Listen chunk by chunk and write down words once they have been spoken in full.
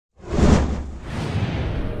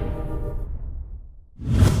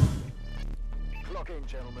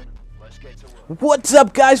What's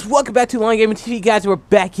up, guys? Welcome back to LimeGamingTv, guys. We're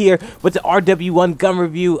back here with the Rw1 gun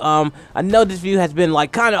review. I know this video has been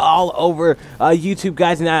like kind of all over YouTube,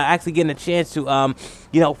 guys, and I'm actually getting a chance to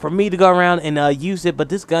for me to go around and use it. But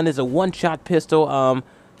this gun is a one-shot pistol.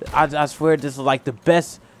 I swear this is like the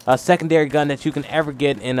best secondary gun that you can ever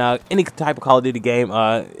get in any type of Call of Duty game.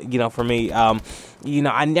 For me,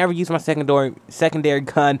 I never use my secondary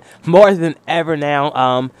gun more than ever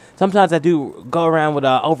now. Sometimes I do go around with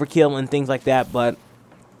overkill and things like that, but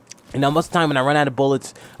most of the time when I run out of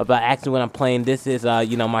bullets, actually when I'm playing, this is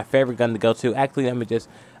my favorite gun to go to. Actually, let me just.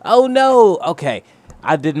 Oh no! Okay,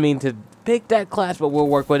 I didn't mean to pick that class, but we'll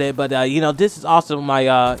work with it. But this is also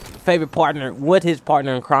my favorite partner, with his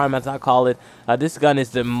partner in crime, as I call it. This gun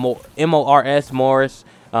is the Morris.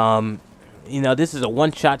 This is a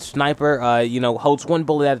one-shot sniper. Holds one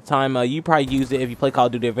bullet at a time. You probably use it if you play Call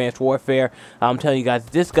of Duty Advanced Warfare. I'm telling you guys,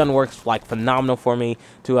 this gun works like phenomenal for me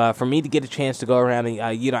to get a chance to go around and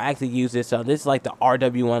actually use this. So this is like the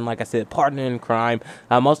Rw1, like I said, partner in crime.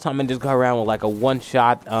 Most of the time I just go around with like a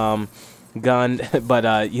one-shot gun,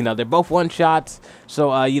 but they're both one shots,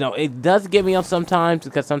 so it does get me up sometimes,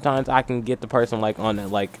 because sometimes I can get the person like on it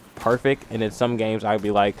like perfect, and in some games I'd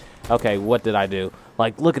be like, okay, what did I do?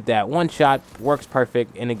 Like, look at that, one shot works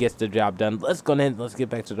perfect and it gets the job done. Let's go ahead, let's get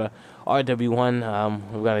back to the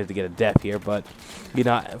Rw1. We're gonna have to get a death here, but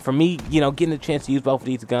for me, getting a chance to use both of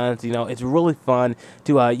these guns, it's really fun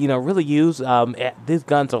to really use. These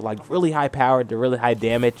guns are like really high powered, they're really high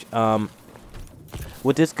damage.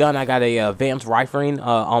 With this gun, I got a advanced rifling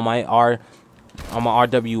on my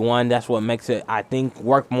Rw1. That's what makes it, I think,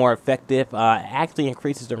 work more effective. Actually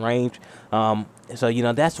increases the range. So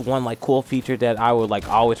that's one like cool feature that I would like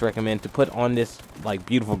always recommend to put on this like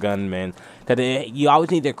beautiful gun, man. Because you always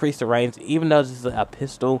need to increase the range, even though this is a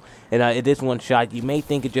pistol and it is one shot. You may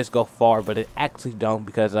think it just go far, but it actually don't,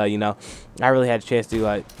 because I really had a chance to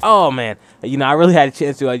I really had a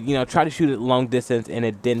chance to try to shoot it long distance, and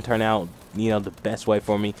it didn't turn out the best way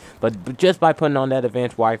for me. But just by putting on that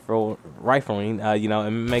advanced rifling,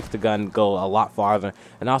 it makes the gun go a lot farther.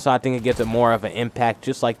 And also, I think it gives it more of an impact,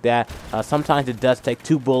 just like that. Sometimes it does take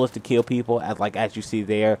 2 bullets to kill people, as you see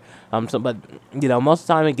there. But most of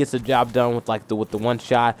the time it gets the job done with the one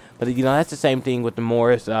shot. But that's the same thing with the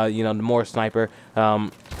Morris, the Morris sniper.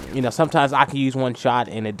 Sometimes I can use one shot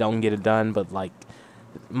and it don't get it done, but like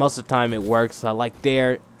most of the time it works. Like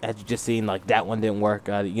there, as you just seen, like that one didn't work.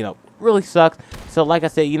 Really sucks. So like I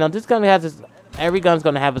said, this gun has its, every gun's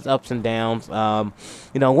gonna have its ups and downs.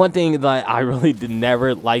 One thing that I really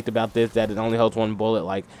never liked about this, that it only holds 1 bullet.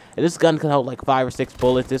 Like, if this gun can hold like 5 or 6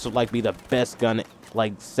 bullets, this would like be the best gun,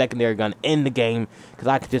 like secondary gun in the game, because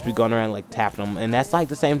I could just be going around like tapping them. And that's like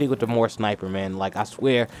the same thing with the Morris sniper, man. Like, I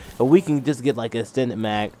swear, if we can just get like an extended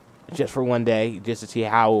mag just for one day, just to see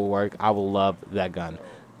how it will work, I will love that gun.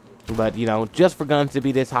 But just for guns to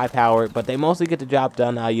be this high powered, but they mostly get the job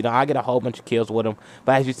done. I get a whole bunch of kills with them,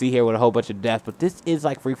 but as you see here, with a whole bunch of deaths. But this is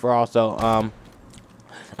like free for all, so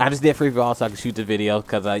I just did free for all so I can shoot the video,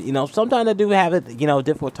 because sometimes I do have it a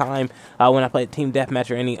difficult time when I play team deathmatch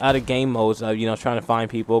or any other game modes. Trying to find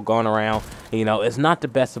people going around. It's not the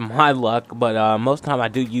best of my luck, but most of the time I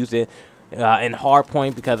do use it in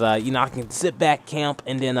hardpoint, because I can sit back, camp,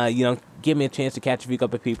 and then give me a chance to catch a few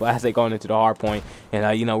couple of people as they going into the hard point, and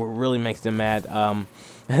it really makes them mad.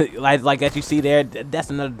 Like as you see there,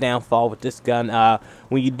 that's another downfall with this gun.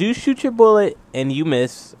 When you do shoot your bullet and you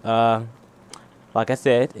miss, like I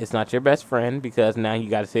said, it's not your best friend, because now you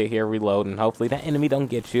got to sit here, reload, and hopefully that enemy don't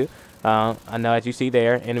get you. I know, as you see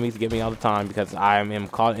there, enemies get me all the time because I am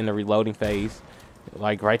caught in the reloading phase.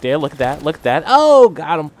 Like right there, look at that, look at that. Oh,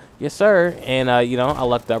 got him, yes sir. And I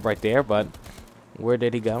lucked up right there, but where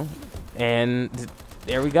did he go? And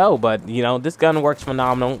there we go. But this gun works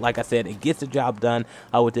phenomenal. Like I said, it gets the job done.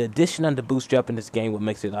 With the addition of the boost jump in this game, what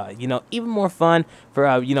makes it even more fun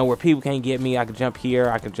for where people can't get me. I can jump here,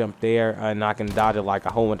 I can jump there, and I can dodge it like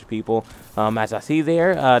a whole bunch of people. As I see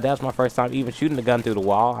there, that was my first time even shooting the gun through the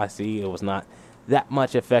wall. I see it was not that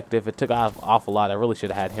much effective. It took off a lot. I really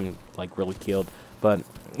should have had him like really killed. But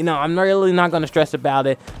I'm really not going to stress about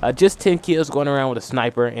it. Just 10 kills going around with a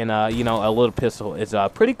sniper and a little pistol is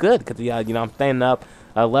pretty good, because I'm staying up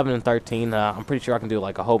 11 and 13. I'm pretty sure I can do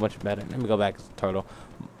like a whole bunch better. Let me go back to turtle.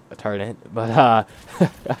 But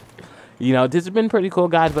this has been pretty cool,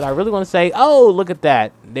 guys. But I really want to say, oh, look at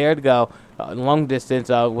that, there to go, long distance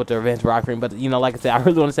with the advanced rifling. But like I said, I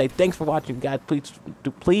really want to say thanks for watching, guys.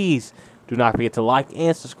 Please do not forget to like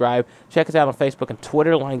and subscribe. Check us out on Facebook and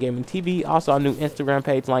Twitter, LimeGamingTv. Also, our new Instagram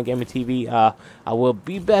page, LimeGamingTV. I will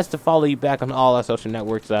be best to follow you back on all our social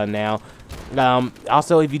networks now.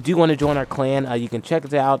 Also, if you do want to join our clan, you can check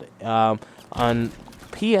us out on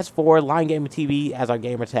PS4, LimeGamingTv as our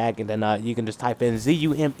gamer tag, and then you can just type in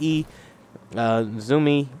ZUME,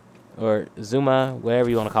 Zumi, or Zuma, whatever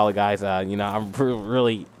you want to call it, guys. You know,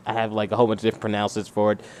 I have like a whole bunch of different pronounces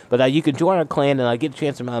for it, but you can join our clan and get a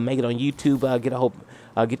chance to make it on YouTube,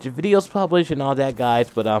 get your videos published and all that, guys.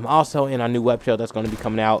 But also in our new web show that's going to be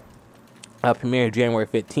coming out. Premiere January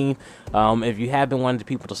 15th. If you have been wanting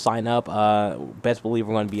people to sign up, best believe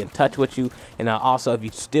we're going to be in touch with you. And also, if you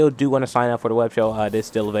still do want to sign up for the web show, it is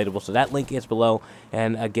still available. So that link is below.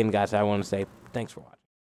 And again, guys, I want to say thanks for watching.